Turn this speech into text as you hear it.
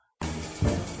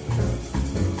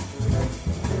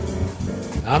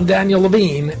I'm Daniel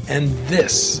Levine, and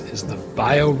this is the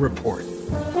Bio Report.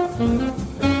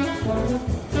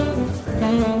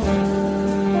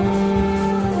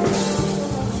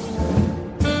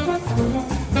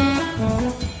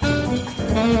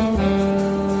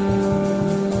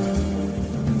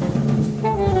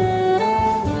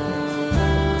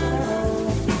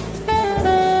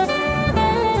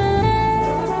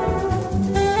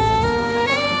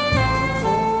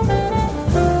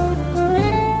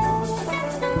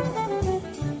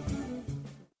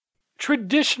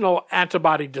 Traditional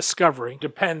antibody discovery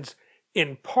depends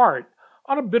in part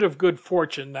on a bit of good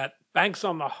fortune that banks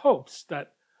on the hopes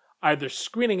that either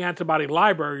screening antibody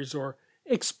libraries or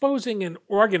exposing an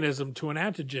organism to an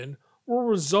antigen will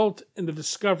result in the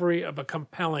discovery of a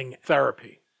compelling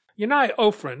therapy. Yanay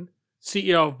Ofran,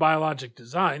 CEO of Biologic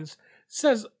Designs,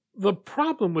 says the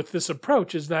problem with this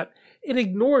approach is that it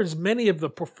ignores many of the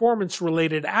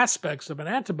performance-related aspects of an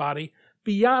antibody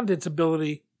beyond its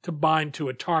ability to bind to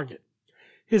a target.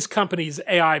 His company's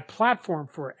AI platform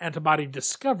for antibody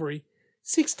discovery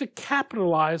seeks to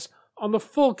capitalize on the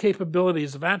full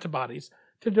capabilities of antibodies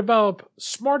to develop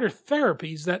smarter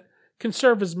therapies that can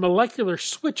serve as molecular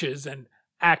switches and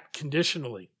act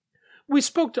conditionally. We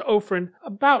spoke to Ofran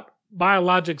about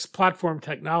Biologic's platform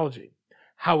technology,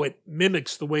 how it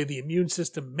mimics the way the immune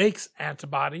system makes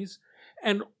antibodies,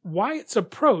 and why its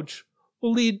approach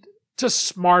will lead to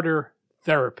smarter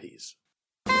therapies.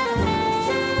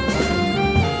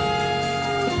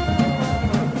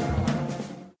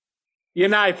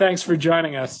 Yanay, thanks for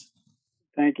joining us.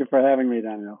 Thank you for having me,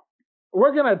 Daniel.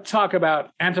 We're going to talk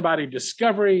about antibody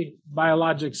discovery,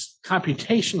 Biologic's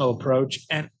computational approach,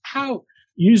 and how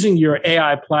using your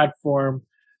AI platform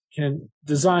can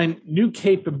design new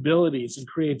capabilities and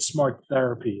create smart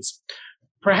therapies.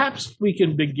 Perhaps we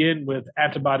can begin with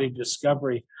antibody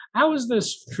discovery. How is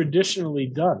this traditionally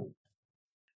done?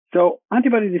 So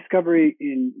antibody discovery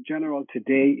in general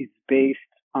today is based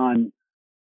on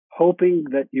hoping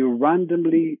that you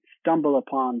randomly stumble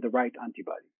upon the right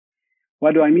antibody.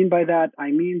 What do I mean by that?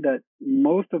 I mean that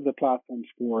most of the platforms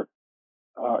for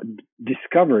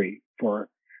discovery, for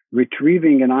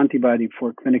retrieving an antibody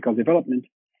for clinical development,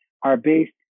 are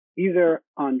based either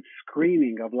on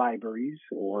screening of libraries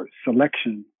or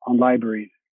selection on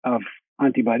libraries of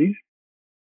antibodies,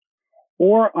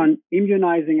 or on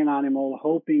immunizing an animal,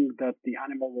 hoping that the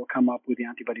animal will come up with the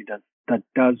antibody that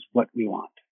does what we want.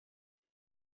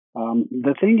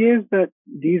 The thing is that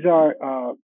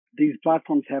these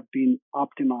platforms have been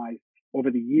optimized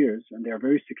over the years, and they're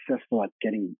very successful at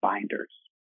getting binders.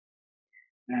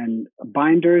 And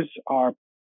binders are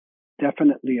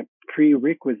definitely a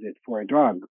prerequisite for a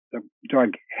drug. The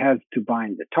drug has to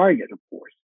bind the target, of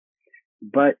course.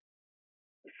 But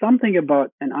something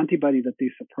about an antibody that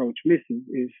this approach misses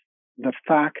is the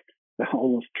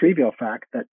almost trivial fact,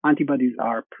 that antibodies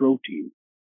are proteins.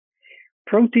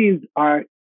 Proteins are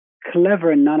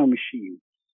clever nanomachines.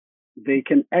 They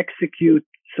can execute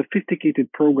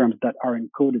sophisticated programs that are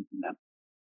encoded in them.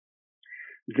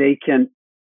 They can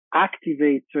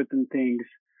activate certain things.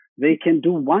 They can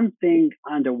do one thing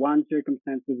under one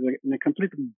circumstances and a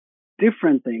completely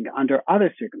different thing under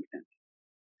other circumstances.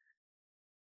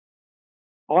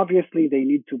 Obviously, they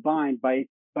need to bind,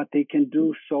 but they can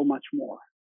do so much more.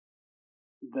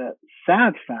 The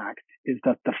sad fact is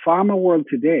that the pharma world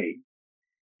today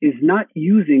is not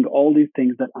using all these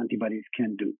things that antibodies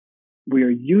can do. We are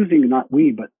using, not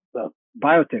we, but the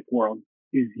biotech world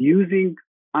is using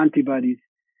antibodies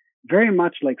very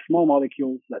much like small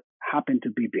molecules that happen to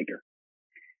be bigger.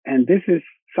 And this is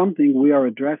something we are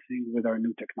addressing with our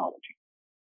new technology.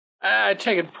 I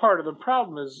take it part of the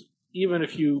problem is even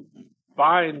if you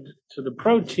bind to the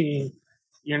protein,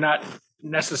 you're not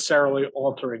necessarily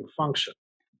altering function.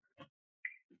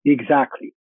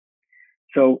 Exactly.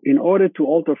 So in order to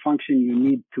alter function, you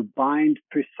need to bind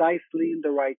precisely in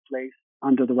the right place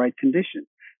under the right condition.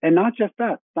 And not just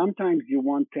that, sometimes you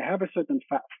want to have a certain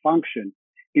function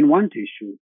in one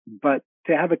tissue, but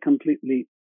to have a completely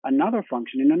another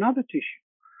function in another tissue.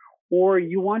 Or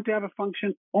you want to have a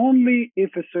function only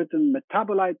if a certain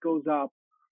metabolite goes up,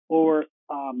 or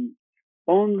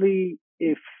only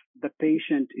if the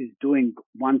patient is doing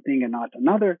one thing and not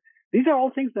another. These are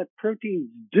all things that proteins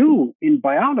do in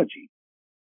biology.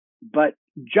 But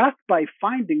just by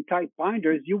finding tight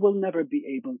binders, you will never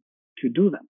be able to do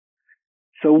them.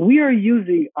 So we are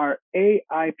using our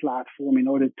AI platform in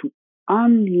order to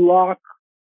unlock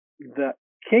the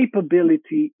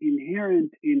capability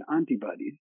inherent in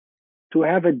antibodies to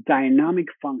have a dynamic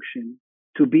function,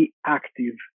 to be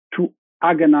active, to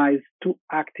agonize, to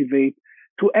activate,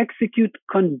 to execute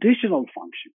conditional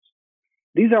functions.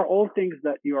 These are all things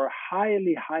that you are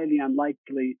highly, highly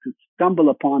unlikely to stumble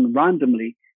upon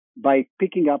randomly by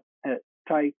picking up a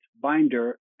tight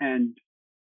binder and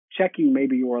checking.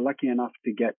 Maybe you are lucky enough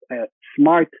to get a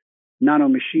smart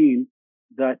nanomachine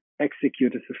that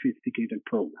execute a sophisticated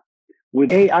program.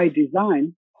 With AI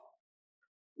design,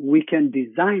 we can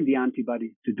design the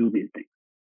antibodies to do these things.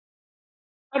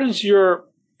 How does your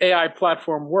AI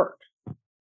platform work?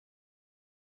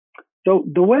 So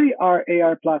the way our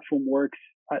AI platform works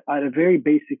at a very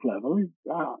basic level is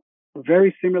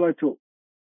very similar to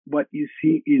what you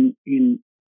see in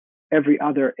every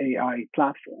other AI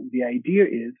platform. The idea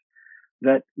is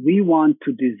that we want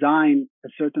to design a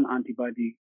certain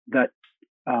antibody that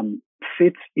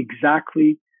fits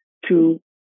exactly to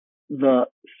the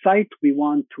site we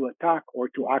want to attack or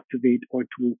to activate or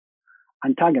to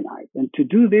antagonize. And to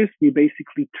do this, we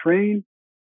basically train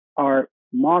our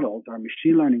models, our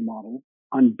machine learning models,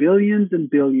 on billions and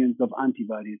billions of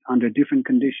antibodies under different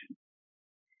conditions.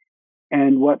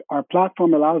 And what our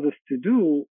platform allows us to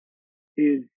do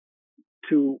is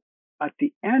to, at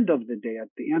the end of the day, at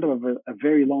the end of a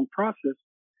very long process,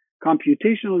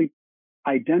 computationally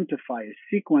identify a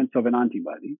sequence of an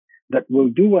antibody that will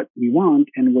do what we want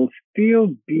and will still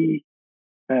be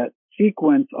a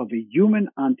sequence of a human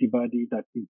antibody that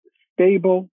is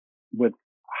stable with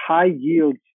high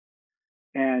yields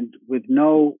and with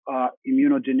no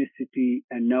immunogenicity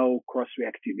and no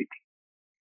cross-reactivity.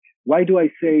 Why do I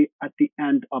say at the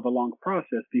end of a long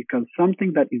process? Because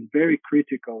something that is very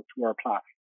critical to our platform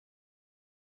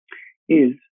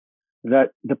is that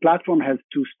the platform has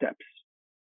two steps.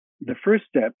 The first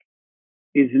step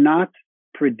is not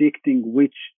predicting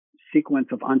which sequence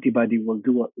of antibody will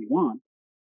do what we want,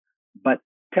 but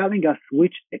telling us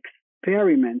which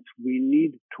experiments we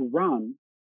need to run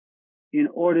in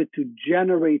order to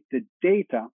generate the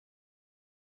data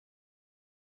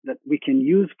that we can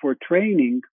use for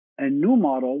training a new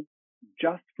model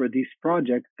just for these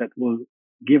projects that will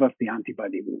give us the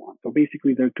antibody we want. So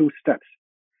basically, there are two steps.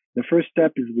 The first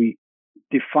step is we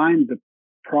define the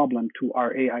problem to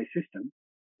our AI system.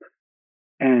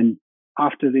 And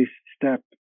after this step,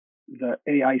 the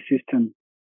AI system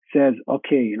says,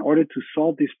 okay, in order to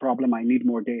solve this problem, I need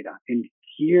more data. And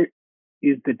here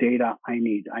is the data I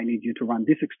need. I need you to run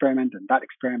this experiment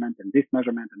and this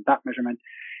measurement and that measurement.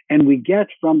 And we get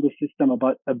from the system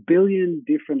about 1 billion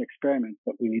different experiments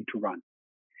that we need to run.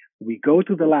 We go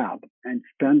to the lab and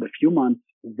spend a few months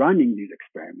running these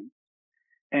experiments.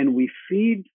 And we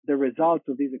feed the results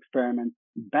of these experiments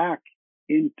back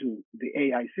into the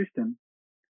AI system.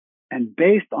 And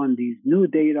based on these new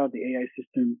data, the AI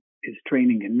system is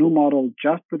training a new model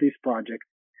just for this project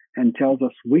and tells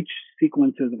us which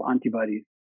sequences of antibodies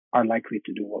are likely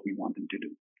to do what we want them to do.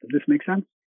 Does this make sense?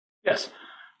 Yes.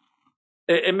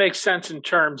 It makes sense in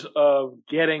terms of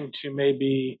getting to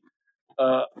maybe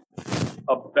a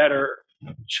better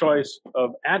choice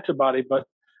of antibody, but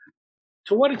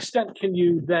to what extent can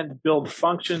you then build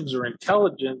functions or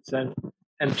intelligence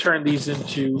and turn these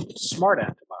into smart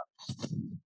antibodies?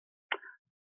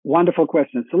 Wonderful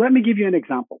question. So let me give you an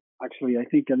example. Actually, I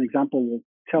think an example will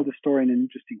tell the story in an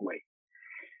interesting way.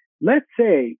 Let's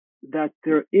say that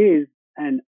there is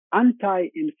an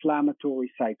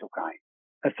anti-inflammatory cytokine,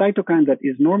 a cytokine that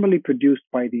is normally produced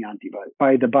by the antibody,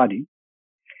 by the body.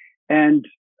 And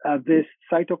this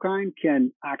cytokine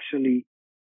can actually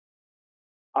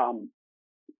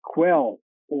quell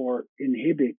or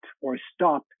inhibit or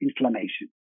stop inflammation.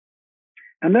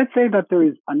 And let's say that there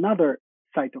is another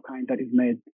cytokine that is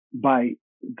made by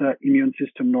the immune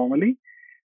system normally,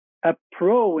 a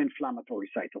pro-inflammatory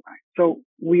cytokine. So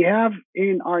we have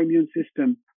in our immune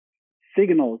system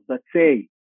signals that say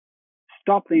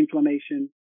stop the inflammation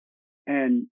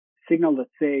and signals that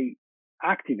say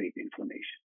activate the inflammation.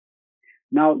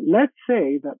 Now, let's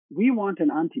say that we want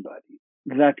an antibody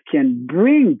that can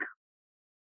bring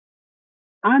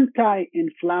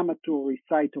anti-inflammatory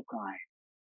cytokine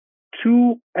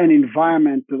to an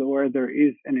environment where there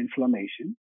is an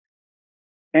inflammation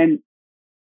and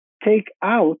take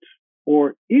out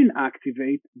or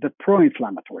inactivate the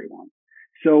pro-inflammatory one.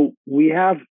 So we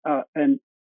have an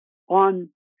on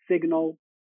signal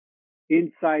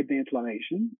inside the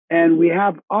inflammation, and we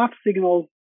have off signals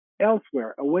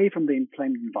elsewhere, away from the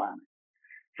inflamed environment.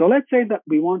 So let's say that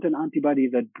we want an antibody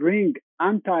that brings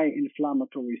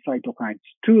anti-inflammatory cytokines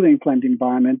to the inflamed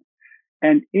environment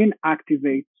and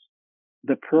inactivates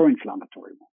the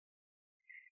pro-inflammatory one.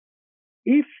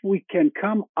 If we can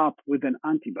come up with an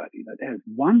antibody that has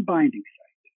one binding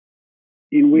site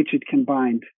in which it can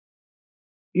bind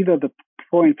either the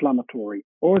pro-inflammatory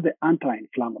or the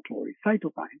anti-inflammatory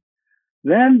cytokine,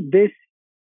 then this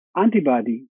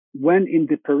antibody when in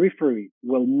the periphery,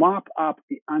 will mop up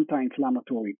the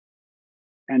anti-inflammatory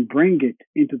and bring it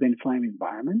into the inflamed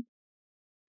environment.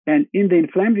 And in the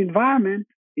inflamed environment,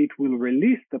 it will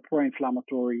release the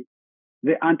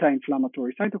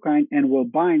anti-inflammatory cytokine and will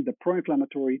bind the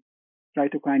pro-inflammatory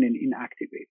cytokine and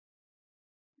inactivate.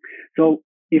 So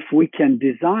if we can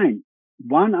design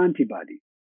one antibody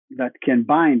that can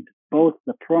bind both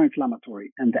the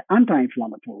pro-inflammatory and the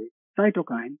anti-inflammatory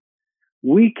cytokine,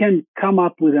 we can come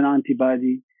up with an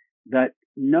antibody that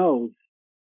knows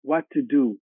what to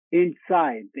do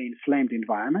inside the inflamed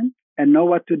environment and know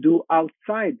what to do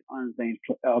outside of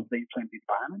the inflamed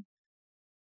environment.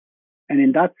 And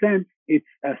in that sense, it's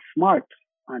a smart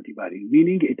antibody,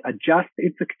 meaning it adjusts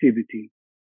its activity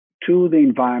to the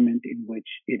environment in which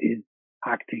it is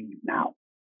acting now.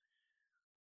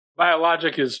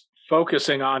 Biologic is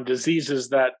focusing on diseases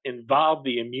that involve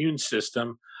the immune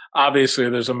system. Obviously,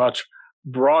 there's a much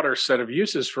broader set of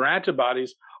uses for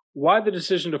antibodies. Why the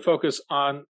decision to focus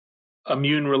on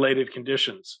immune-related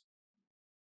conditions?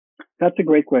 That's a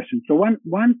great question. So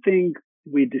one thing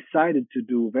we decided to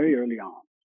do very early on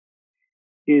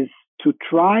is to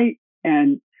try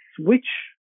and switch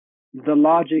the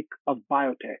logic of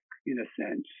biotech in a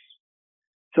sense.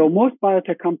 So most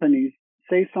biotech companies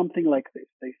say something like this.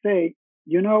 They say,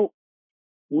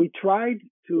 we tried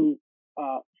to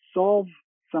solve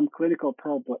some clinical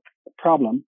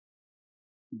problem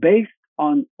based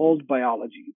on old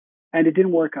biology, and it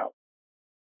didn't work out.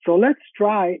 So let's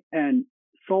try and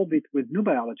solve it with new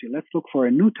biology. Let's look for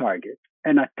a new target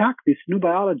and attack this new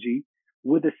biology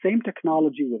with the same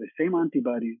technology, with the same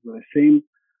antibodies, with the same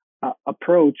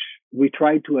approach. We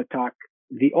try to attack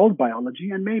the old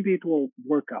biology, and maybe it will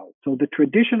work out. So the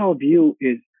traditional view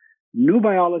is new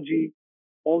biology,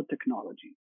 old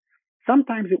technology.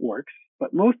 Sometimes it works,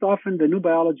 but most often the new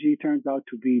biology turns out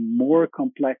to be more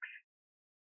complex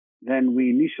than we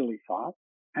initially thought.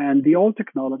 And the old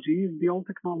technology is the old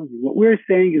technology. What we're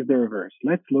saying is the reverse.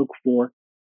 Let's look for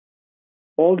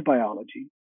old biology,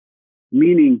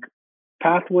 meaning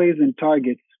pathways and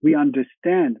targets we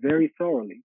understand very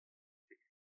thoroughly,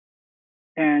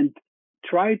 and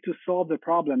try to solve the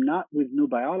problem not with new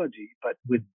biology, but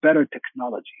with better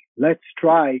technology. Let's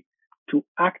try to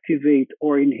activate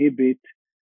or inhibit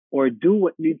or do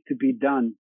what needs to be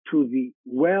done to the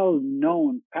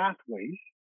well-known pathways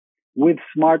with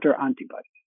smarter antibodies.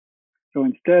 So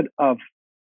instead of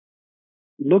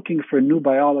looking for new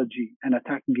biology and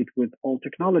attacking it with old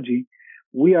technology,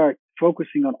 we are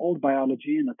focusing on old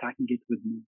biology and attacking it with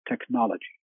new technology.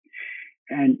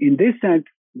 And in this sense,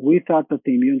 we thought that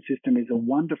the immune system is a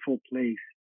wonderful place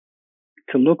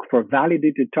to look for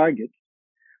validated targets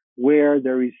where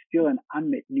there is still an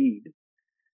unmet need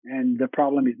and the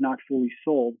problem is not fully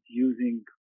solved using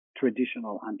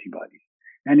traditional antibodies.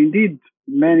 And indeed,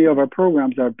 many of our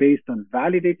programs are based on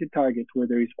validated targets where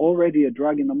there is already a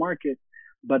drug in the market,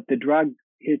 but the drug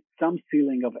hits some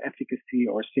ceiling of efficacy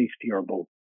or safety or both.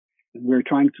 And we're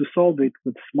trying to solve it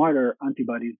with smarter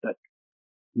antibodies that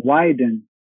widen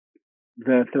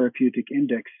the therapeutic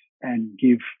index and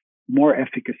give more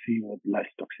efficacy with less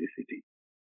toxicity.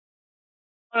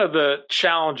 One of the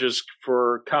challenges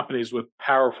for companies with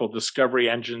powerful discovery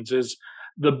engines is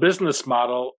the business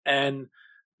model and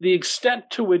the extent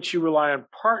to which you rely on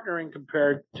partnering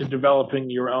compared to developing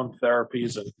your own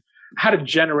therapies and how to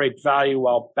generate value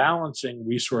while balancing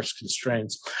resource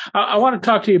constraints. I want to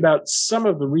talk to you about some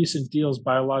of the recent deals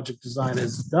Biologic Design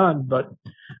has done, but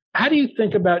how do you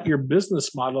think about your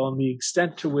business model and the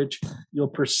extent to which you'll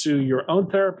pursue your own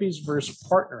therapies versus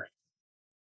partnering?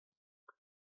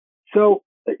 So,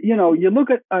 you look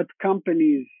at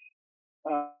companies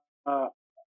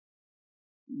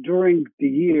during the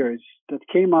years that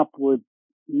came up with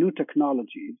new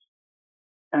technologies,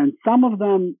 and some of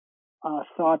them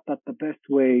thought that the best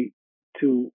way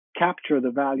to capture the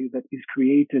value that is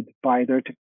created by their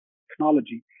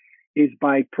technology is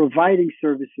by providing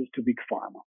services to big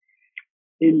pharma.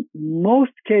 In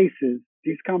most cases,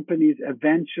 these companies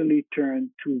eventually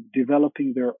turn to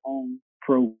developing their own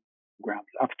programs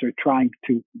after trying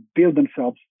to build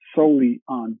themselves solely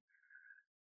on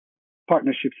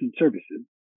partnerships and services.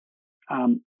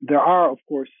 There are, of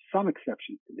course, some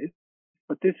exceptions to this,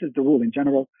 but this is the rule. In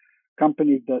general,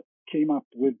 companies that came up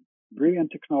with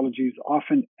brilliant technologies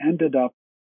often ended up,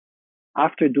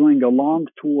 after doing a long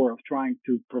tour of trying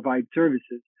to provide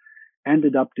services,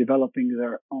 ended up developing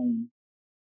their own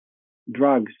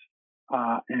drugs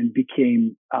and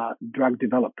became drug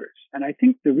developers. And I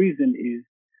think the reason is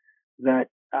that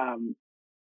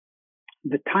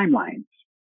the timelines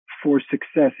for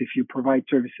success, if you provide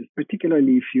services,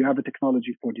 particularly if you have a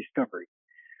technology for discovery,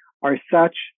 are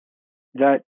such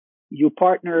that you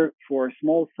partner for a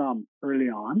small sum early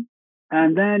on.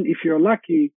 And then if you're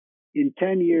lucky, in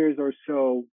 10 years or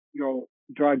so, your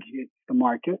drug hits the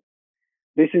market.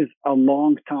 This is a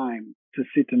long time to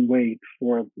sit and wait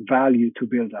for value to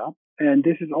build up. And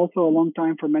this is also a long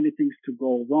time for many things to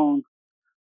go wrong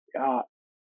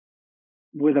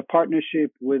with a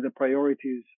partnership, with the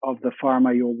priorities of the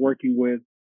pharma you're working with,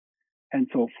 and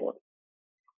so forth.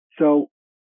 So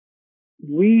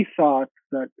we thought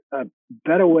that a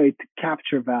better way to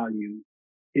capture value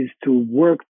is to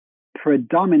work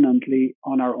predominantly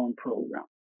on our own program.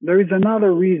 There is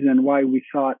another reason why we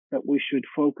thought that we should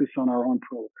focus on our own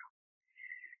program.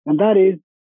 And that is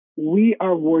we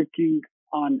are working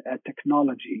on a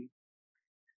technology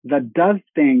that does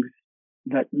things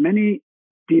that many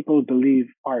people believe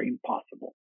are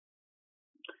impossible.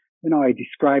 I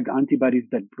described antibodies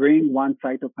that bring one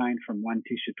cytokine from one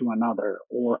tissue to another,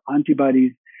 or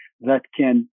antibodies that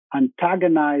can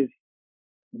antagonize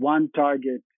one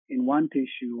target in one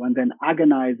tissue and then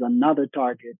agonize another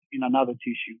target in another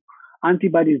tissue.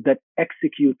 Antibodies that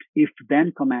execute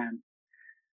if-then commands,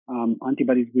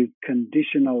 antibodies with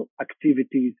conditional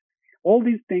activities. All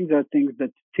these things are things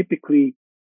that typically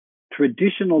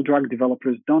traditional drug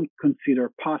developers don't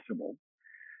consider possible.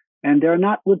 And they're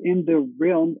not within the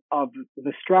realm of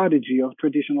the strategy of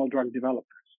traditional drug developers.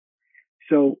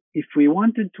 So if we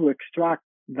wanted to extract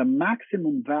the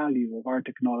maximum value of our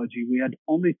technology, we had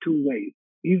only two ways: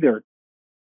 either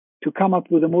to come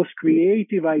up with the most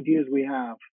creative ideas we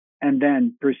have and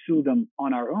then pursue them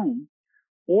on our own,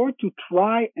 or to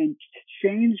try and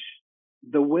change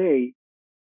the way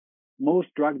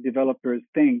most drug developers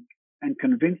think and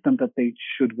convince them that they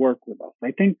should work with us.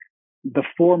 I think the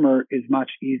former is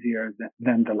much easier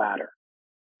than the latter.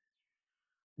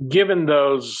 Given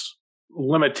those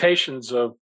limitations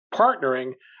of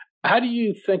partnering, how do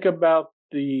you think about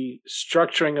the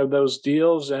structuring of those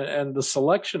deals and the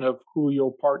selection of who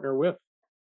you'll partner with?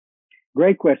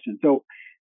 Great question. So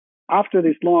after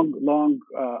this long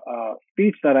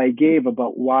speech that I gave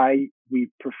about why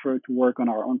we prefer to work on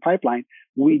our own pipeline,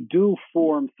 we do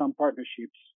form some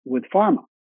partnerships with pharma.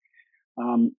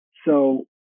 So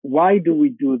why do we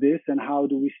do this and how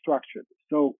do we structure this?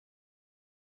 So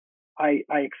I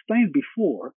explained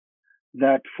before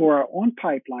that for our own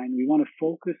pipeline, we want to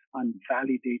focus on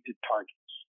validated targets.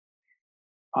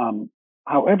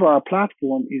 However, our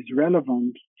platform is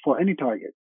relevant for any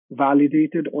target,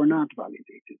 validated or not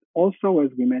validated. Also,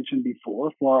 as we mentioned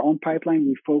before, for our own pipeline,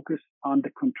 we focus on the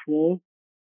control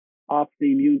of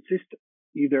the immune system,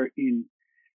 either in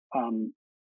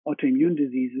autoimmune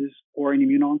diseases or in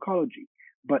immuno-oncology.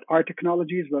 But our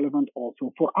technology is relevant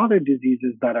also for other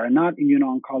diseases that are not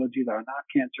immuno-oncology, that are not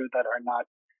cancer, that are not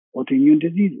autoimmune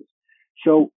diseases.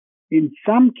 So in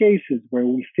some cases where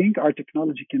we think our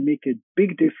technology can make a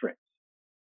big difference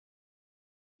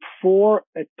for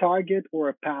a target or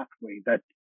a pathway that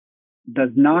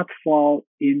does not fall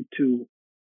into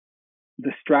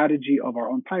the strategy of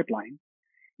our own pipeline,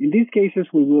 in these cases,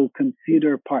 we will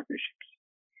consider partnerships.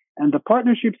 And the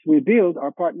partnerships we build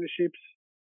are partnerships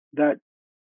that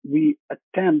we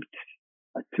attempt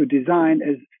to design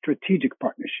as strategic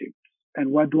partnerships.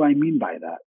 And what do I mean by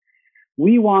that?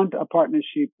 We want a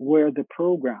partnership where the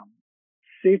program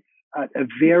sits at a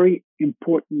very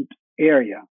important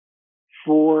area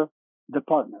for the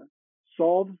partner,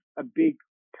 solves a big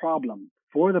problem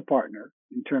for the partner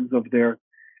in terms of their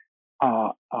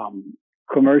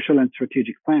commercial and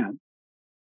strategic plan,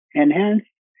 and hence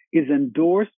is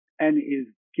endorsed and is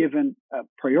given a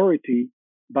priority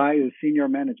by the senior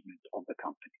management of the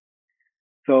company.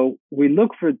 So we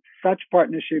look for such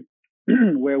partnerships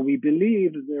where we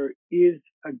believe there is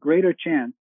a greater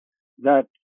chance that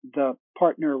the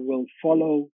partner will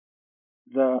follow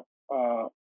the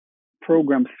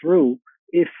program through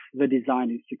if the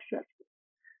design is successful.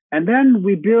 And then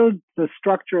we build the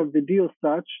structure of the deal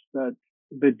such that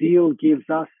the deal gives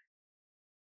us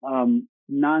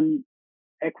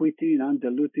non-equity,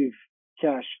 non-dilutive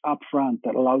cash upfront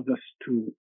that allows us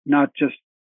to not just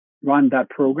run that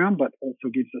program, but also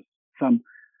gives us some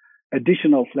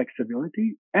additional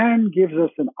flexibility and gives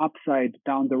us an upside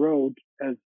down the road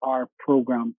as our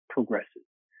program progresses.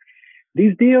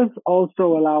 These deals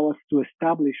also allow us to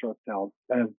establish ourselves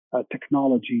as a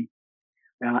technology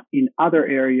in other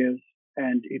areas,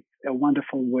 and it's a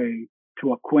wonderful way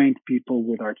to acquaint people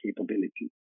with our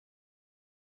capabilities.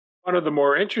 One of the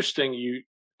more interesting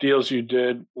deals you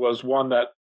did was one that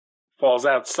falls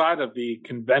outside of the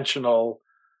conventional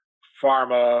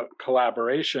pharma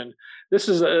collaboration. This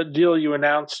is a deal you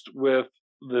announced with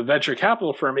the venture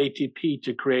capital firm ATP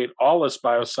to create Aulis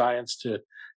Bioscience to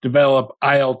develop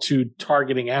IL-2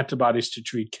 targeting antibodies to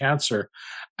treat cancer.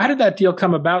 How did that deal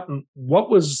come about, and what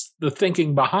was the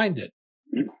thinking behind it?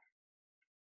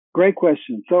 Great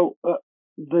question. So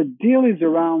the deal is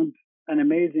around an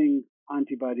amazing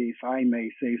antibody, if I may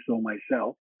say so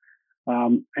myself.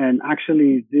 And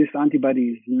actually, this antibody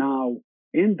is now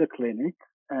in the clinic,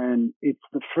 and it's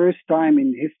the first time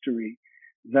in history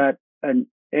that an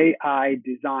AI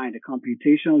designed, a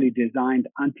computationally designed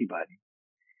antibody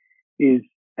is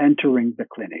entering the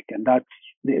clinic. And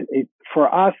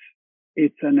for us,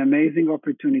 it's an amazing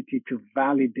opportunity to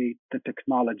validate the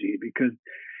technology, because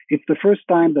it's the first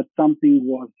time that something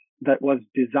was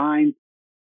designed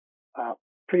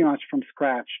pretty much from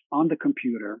scratch on the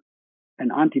computer, an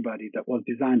antibody that was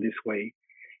designed this way,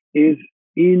 is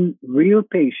in real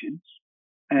patients.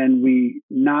 And we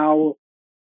now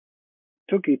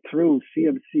took it through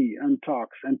CMC and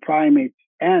tox and primates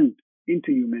and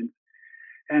into humans.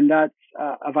 And that's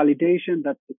a validation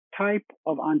that the type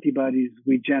of antibodies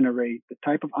we generate, the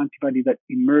type of antibody that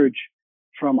emerge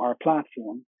from our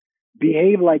platform,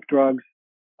 behave like drugs,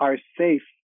 are safe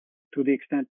to the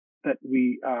extent that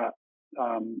we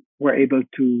were able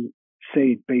to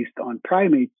say it based on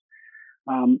primates,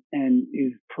 and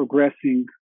is progressing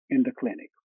in the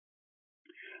clinic.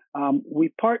 We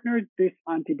partnered this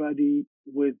antibody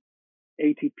with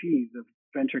ATPs of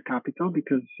venture capital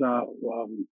because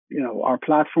our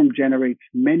platform generates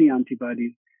many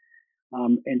antibodies,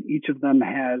 and each of them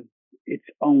has its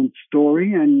own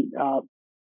story. And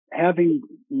having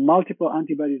multiple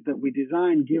antibodies that we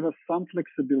design give us some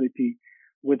flexibility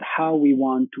with how we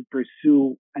want to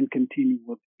pursue and continue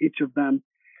with each of them.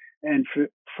 And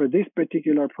for this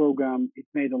particular program, it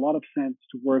made a lot of sense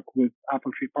to work with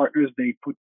Apple Tree Partners. They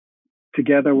put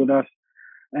together with us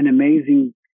an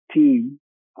amazing team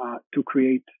to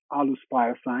create Alus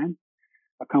Bioscience,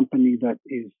 a company that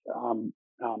is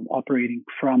operating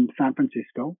from San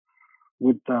Francisco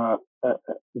with a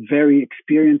very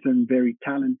experienced and very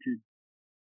talented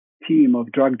team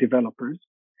of drug developers.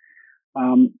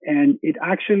 And it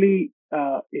actually,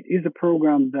 it is a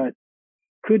program that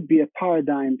could be a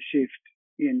paradigm shift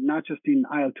in not just in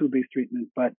IL-2 based treatment,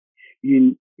 but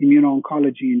in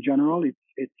immuno-oncology in general.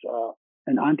 It's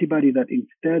an antibody that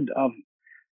instead of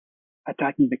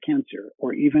attacking the cancer,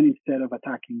 or even instead of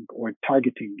attacking or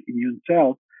targeting immune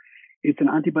cells, it's an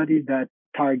antibody that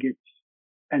targets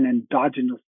an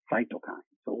endogenous cytokine.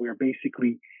 So we're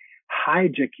basically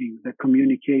hijacking the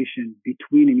communication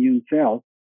between immune cells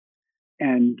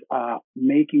and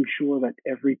making sure that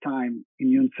every time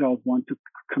immune cells want to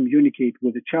communicate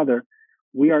with each other,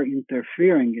 we are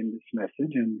interfering in this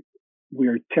message, and we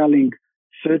are telling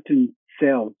certain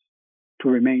cells to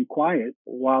remain quiet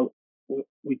while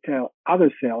we tell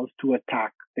other cells to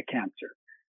attack the cancer.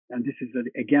 And this is,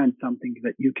 again, something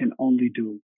that you can only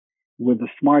do with a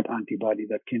smart antibody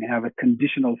that can have a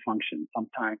conditional function.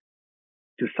 Sometimes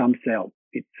to some cells,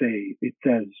 it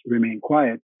says remain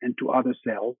quiet, and to other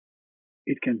cells,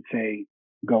 it can say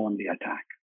go on the attack.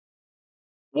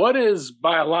 What is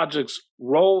Biologic's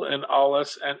role in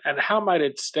Alus, and how might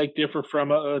its stake differ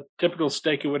from a typical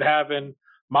stake it would have in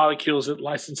molecules it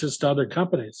licenses to other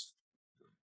companies?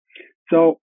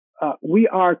 So we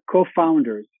are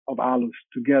co-founders of Alus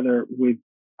together with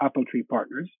Apple Tree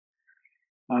Partners.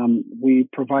 We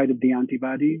provided the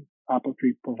antibody. Apple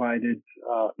Tree provided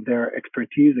their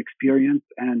expertise, experience,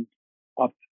 and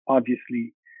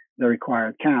obviously the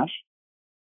required cash.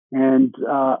 And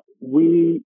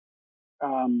we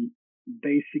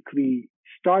basically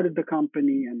started the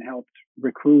company and helped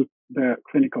recruit the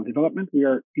clinical development. We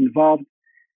are involved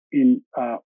in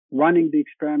running the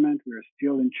experiment. We are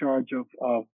still in charge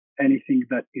of anything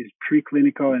that is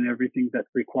preclinical and everything that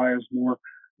requires more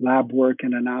lab work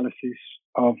and analysis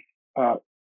of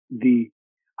the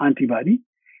antibody.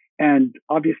 And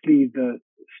obviously the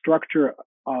structure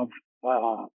of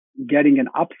getting an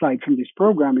upside from this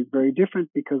program is very different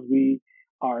because we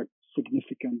are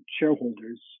significant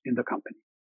shareholders in the company.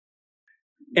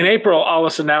 In April,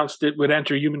 Alus announced it would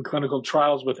enter human clinical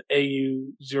trials with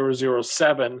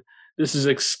AU-007. This is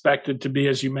expected to be,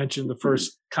 as you mentioned, the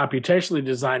first computationally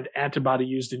designed antibody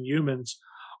used in humans.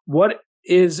 What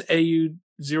is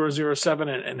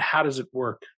AU-007 and how does it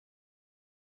work?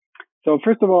 So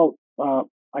first of all,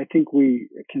 I think we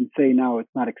can say now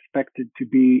it's not expected to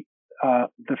be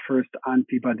the first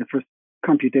antibody, the first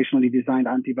computationally designed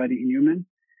antibody in humans.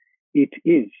 It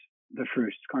is the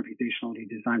first computationally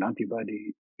designed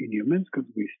antibody in humans because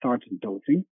we started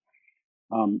dosing.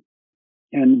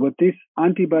 And what this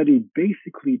antibody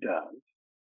basically does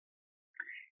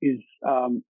is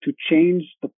to change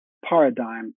the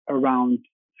paradigm around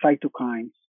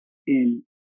cytokines in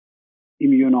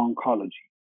immuno-oncology.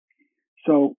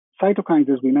 So cytokines,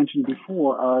 as we mentioned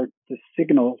before, are the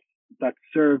signals that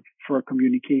serve for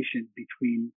communication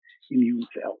between immune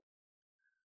cells.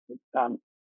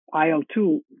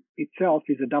 IL-2 itself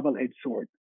is a double-edged sword.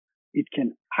 It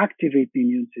can activate the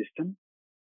immune system,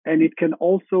 and it can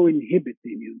also inhibit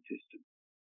the immune system.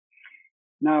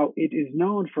 Now, it is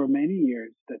known for many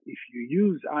years that if you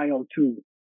use IL-2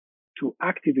 to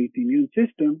activate the immune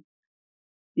system,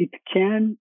 it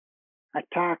can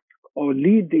attack or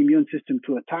lead the immune system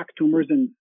to attack tumors and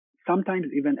sometimes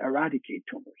even eradicate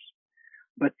tumors.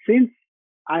 But since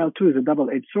IL-2 is a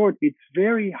double-edged sword, it's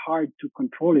very hard to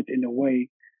control it in a way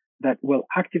that will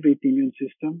activate the immune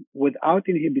system without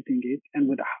inhibiting it and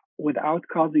without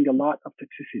causing a lot of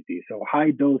toxicity. So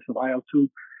high dose of IL-2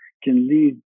 can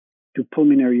lead to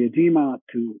pulmonary edema,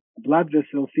 to blood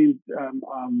vessel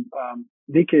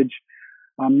leakage,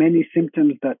 many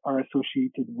symptoms that are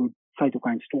associated with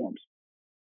cytokine storms.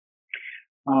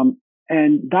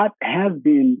 And that has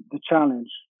been the challenge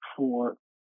for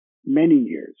many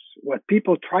years. What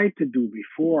people tried to do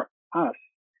before us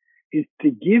is to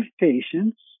give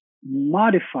patients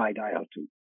modified IL-2,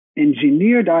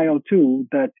 engineered IL-2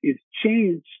 that is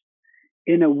changed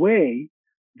in a way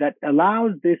that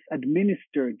allows this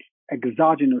administered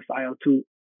exogenous IL-2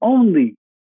 only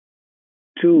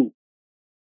to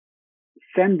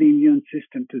send the immune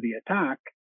system to the attack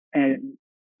and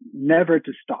never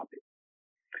to stop it.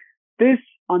 This,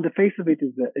 on the face of it,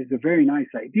 is a very nice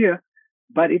idea,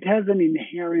 but it has an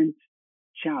inherent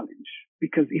challenge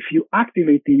because if you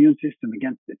activate the immune system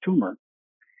against the tumor,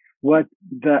 what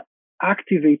the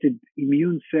activated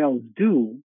immune cells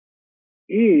do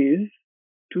is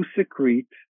to secrete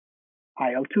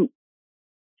IL-2.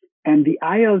 And the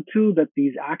IL-2 that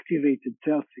these activated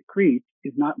cells secrete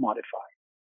is not modified.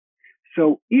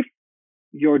 So if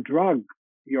your drug,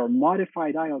 your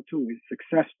modified IL-2 is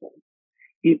successful,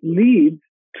 it leads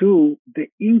to the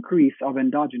increase of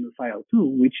endogenous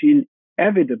IL-2, which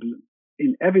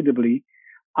inevitably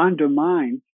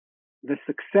undermines the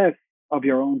success of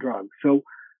your own drug. So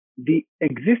the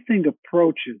existing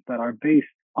approaches that are based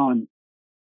on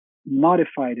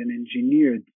modified and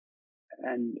engineered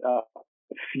and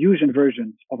fusion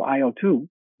versions of IL-2,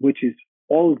 which is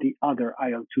all the other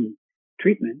IL-2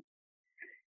 treatments,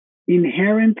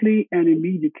 inherently and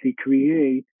immediately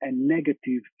create a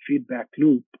negative feedback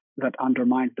loop that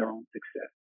undermines their own success.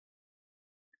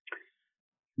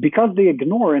 Because they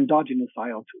ignore endogenous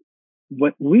IL-2,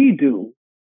 what we do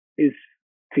is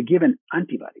to give an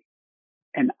antibody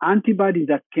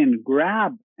that can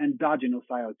grab endogenous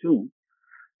IL-2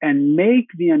 and make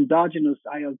the endogenous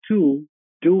IL-2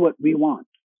 do what we want.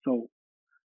 So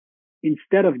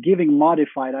instead of giving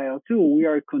modified IL-2, we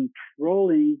are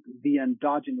controlling the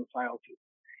endogenous IL-2.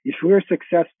 If we're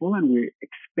successful and we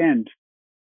expand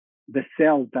the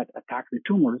cells that attack the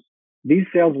tumors, these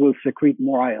cells will secrete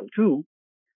more IL-2.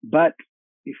 But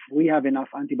if we have enough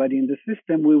antibody in the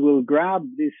system, we will grab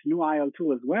this new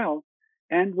IL-2 as well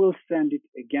and we'll send it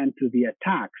again to the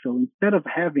attack. So instead of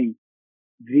having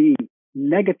the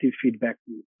negative feedback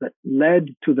loop that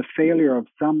led to the failure of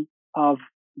some of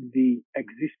the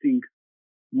existing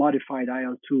modified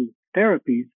IL-2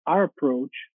 therapies, our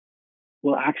approach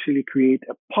will actually create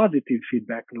a positive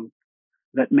feedback loop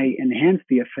that may enhance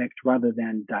the effect rather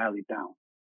than dial it down.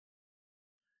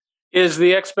 Is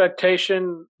the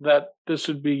expectation that this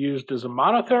would be used as a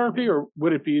monotherapy, or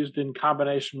would it be used in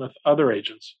combination with other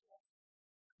agents?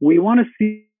 We want to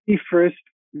see first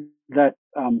that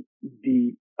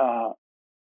the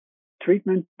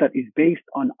treatment that is based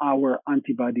on our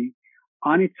antibody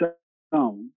on its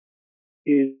own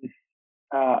is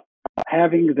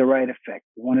having the right effect.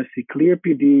 We want to see clear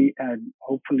PD and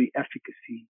hopefully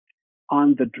efficacy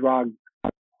on the drug,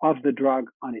 of the drug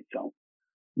on its own.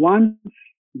 Once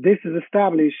this is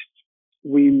established,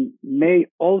 we may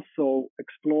also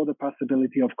explore the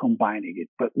possibility of combining it,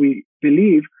 but we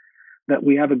believe that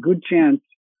we have a good chance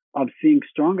of seeing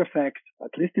strong effects,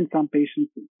 at least in some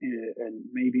patients and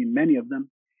maybe in many of them,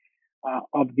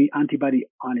 of the antibody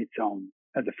on its own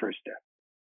as a first step.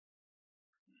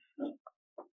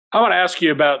 I want to ask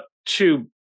you about two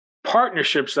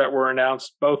partnerships that were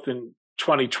announced both in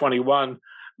 2021.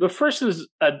 The first is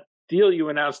a deal you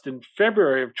announced in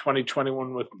February of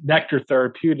 2021 with Nectar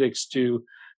Therapeutics to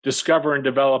discover and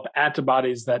develop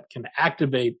antibodies that can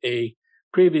activate a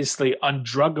previously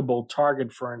undruggable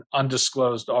target for an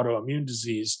undisclosed autoimmune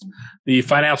disease. The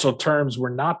financial terms were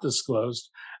not disclosed.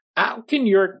 How can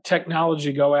your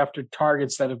technology go after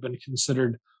targets that have been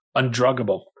considered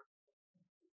undruggable?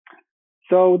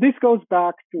 So this goes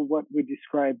back to what we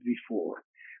described before.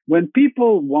 When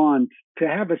people want to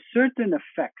have a certain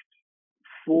effect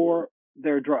for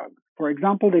their drug. For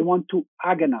example, they want to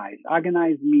agonize.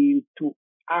 Agonize means to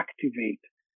activate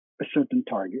a certain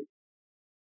target.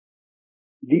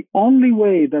 The only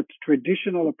way that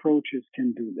traditional approaches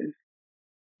can do this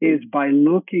is by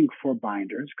looking for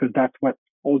binders, because that's what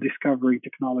all discovery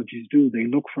technologies do. They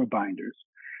look for binders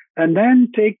and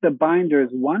then take the binders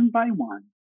one by one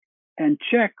and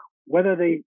check whether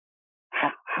they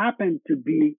happen to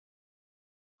be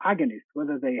agonists,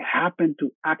 whether they happen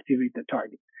to activate the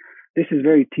target. This is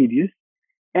very tedious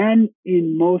and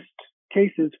in most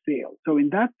cases fail. So in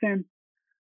that sense,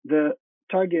 the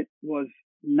target was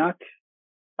not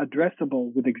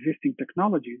addressable with existing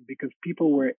technologies because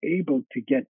people were able to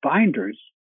get binders,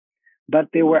 but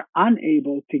they were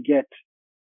unable to get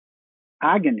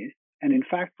agonists. And in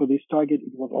fact, for this target,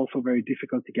 it was also very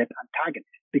difficult to get antagonists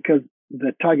because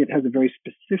the target has a very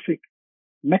specific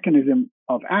mechanism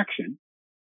of action.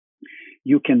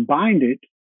 You can bind it,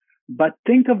 but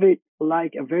think of it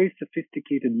like a very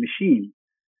sophisticated machine.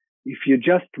 If you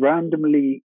just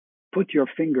randomly put your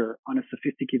finger on a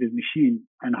sophisticated machine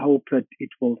and hope that it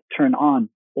will turn on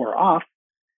or off,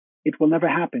 it will never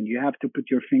happen. You have to put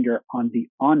your finger on the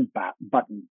on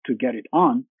button to get it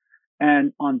on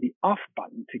and on the off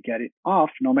button to get it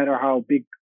off, no matter how big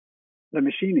the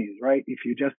machine is, right? If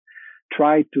you just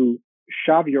try to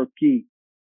shove your key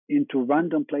into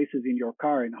random places in your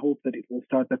car and hope that it will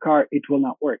start the car, it will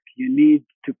not work. You need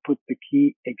to put the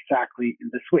key exactly in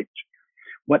the switch.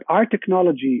 What our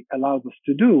technology allows us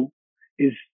to do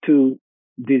is to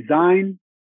design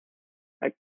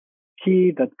a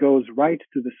key that goes right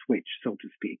to the switch, so to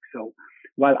speak. So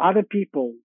while other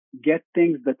people get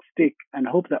things that stick and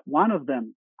hope that one of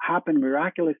them happen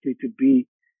miraculously to be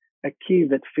a key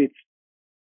that fits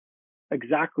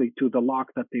exactly to the lock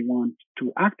that they want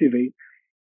to activate,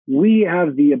 we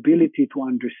have the ability to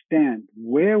understand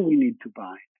where we need to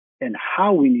bind and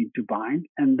how we need to bind,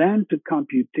 and then to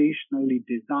computationally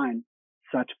design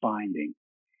such binding.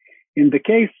 In the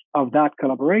case of that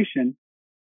collaboration,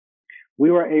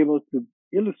 we were able to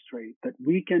illustrate that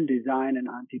we can design an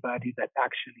antibody that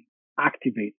actually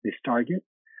activates this target,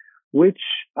 which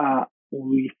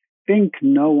we think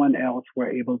no one else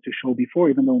were able to show before,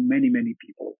 even though many, many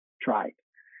people tried.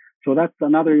 So that's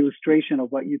another illustration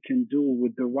of what you can do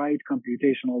with the right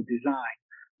computational design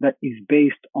that is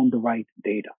based on the right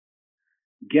data.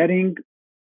 Getting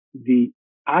the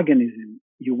agonism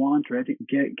you want, right?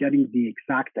 Getting the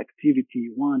exact activity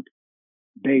you want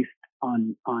based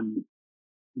on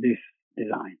this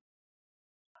design.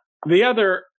 The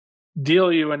other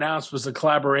deal you announced was a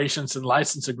collaborations and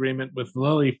license agreement with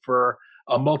Lilly for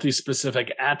a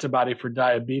multi-specific antibody for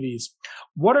diabetes.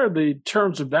 What are the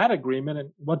terms of that agreement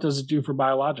and what does it do for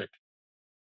Biolojic?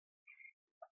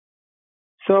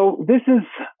 So this is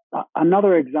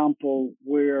another example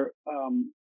where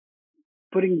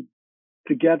putting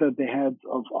together the heads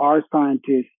of our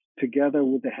scientists together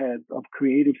with the heads of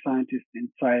creative scientists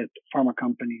inside pharma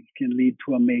companies can lead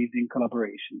to amazing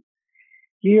collaboration.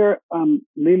 Here,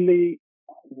 Lilly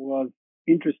was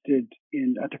interested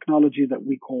in a technology that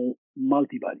we call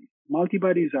multibodies.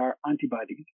 Multibodies are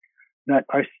antibodies that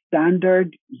are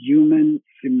standard human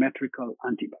symmetrical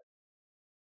antibodies.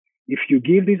 If you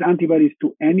give these antibodies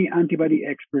to any antibody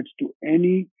experts, to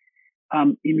any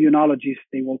immunologist,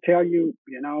 they will tell you,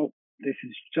 this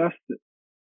is just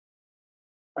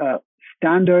a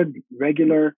standard,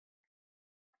 regular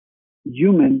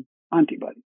human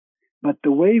antibody. But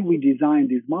the way we design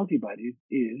these multibodies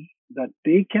is that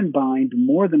they can bind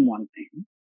more than one thing,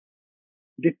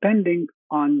 depending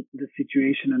on the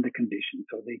situation and the condition.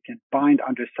 So they can bind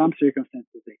under some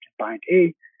circumstances, they can bind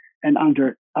A, and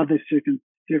under other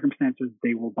circumstances,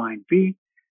 they will bind B.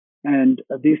 And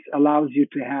this allows you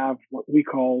to have what we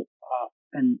call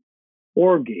an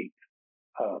OR gate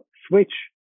switch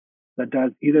that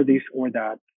does either this or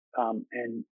that,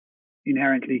 and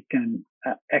inherently can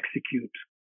execute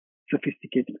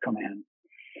sophisticated commands.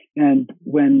 And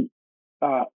when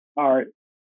our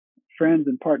friends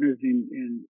and partners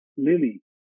in Lilly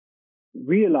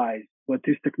realized what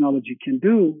this technology can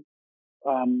do,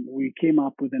 we came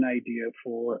up with an idea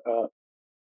for a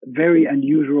very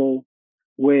unusual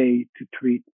way to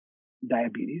treat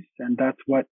diabetes. And that's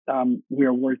what we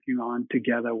are working on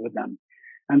together with them.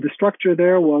 And the structure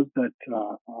there was that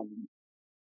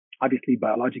obviously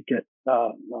Biolojic gets a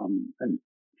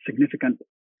significant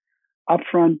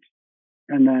upfront,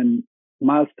 and then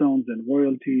milestones and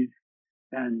royalties,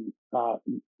 and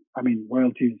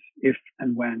royalties if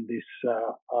and when this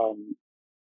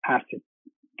asset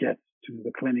gets to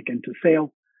the clinic and to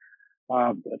sale.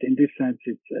 But in this sense,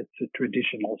 it's a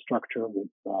traditional structure with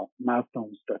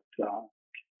milestones that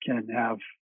can have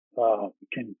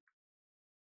can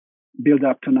build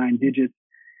up to 9 digits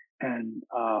and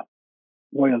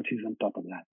royalties on top of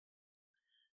that.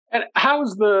 And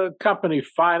how's the company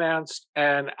financed,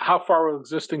 and how far will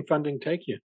existing funding take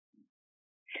you?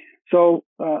 So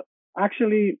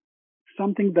actually,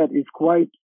 something that is quite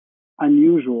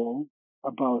unusual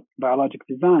about Biologic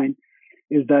Design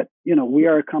is that, we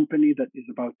are a company that is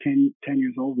about 10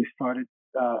 years old. We started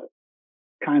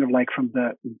kind of like from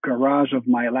the garage of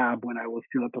my lab when I was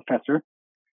still a professor.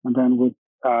 And then with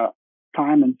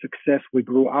time and success, we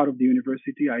grew out of the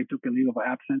university. I took a leave of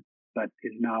absence that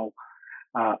is now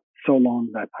so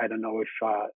long that I don't know if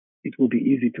it will be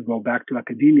easy to go back to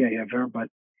academia ever, but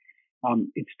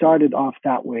it started off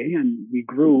that way, and we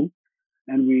grew,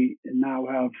 and we now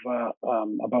have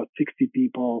about 60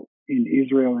 people in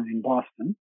Israel and in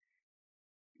Boston.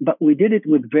 But we did it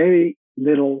with very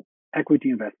little equity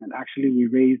investment. Actually, we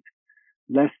raised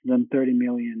less than 30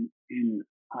 million in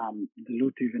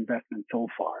dilutive investment so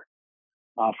far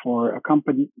for a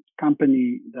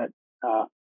company that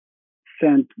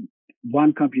sent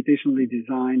one computationally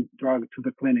designed drug to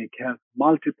the clinic, has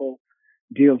multiple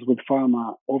deals with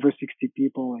pharma, over 60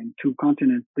 people in 2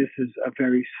 continents. This is a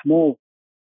very small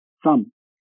sum.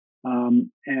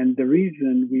 And the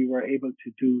reason we were able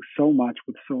to do so much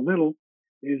with so little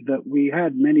is that we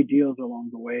had many deals along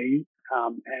the way,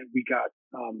 and we got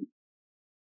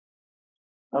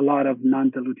a lot of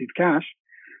non-dilutive cash.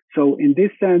 So in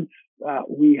this sense,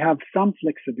 we have some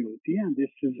flexibility, and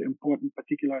this is important,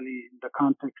 particularly in the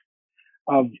context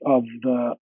of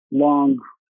the long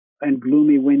and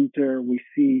gloomy winter we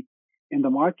see in the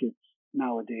markets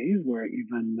nowadays, where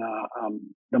even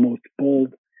the most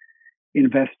bold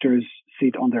investors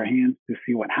sit on their hands to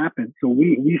see what happens. So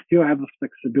we still have the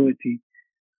flexibility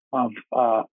of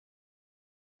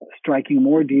striking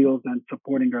more deals and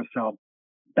supporting ourselves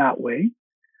that way.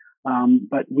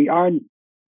 But we are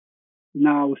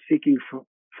now seeking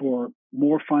for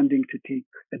more funding to take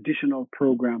additional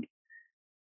programs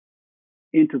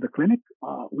into the clinic.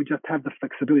 We just have the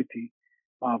flexibility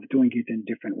of doing it in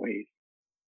different ways.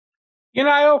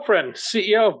 Yanay Ofran,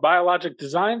 CEO of Biologic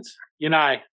Designs.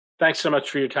 Yanay, thanks so much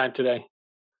for your time today.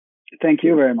 Thank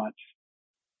you very much.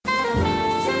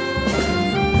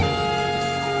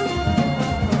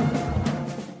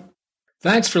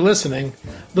 Thanks for listening.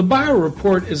 The Bio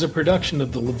Report is a production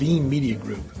of the Levine Media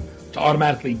Group. To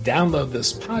automatically download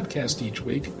this podcast each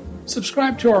week,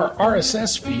 subscribe to our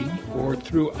RSS feed or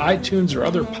through iTunes or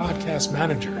other podcast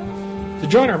manager. To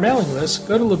join our mailing list,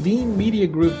 go to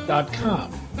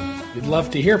levinemediagroup.com. We'd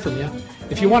love to hear from you.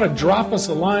 If you want to drop us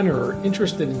a line or are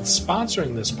interested in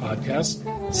sponsoring this podcast,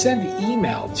 send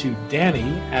email to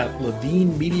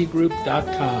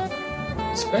danny@levinemediagroup.com.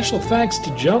 Special thanks to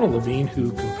Jonah Levine,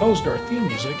 who composed our theme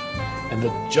music, and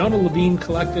the Jonah Levine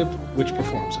Collective, which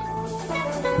performs it.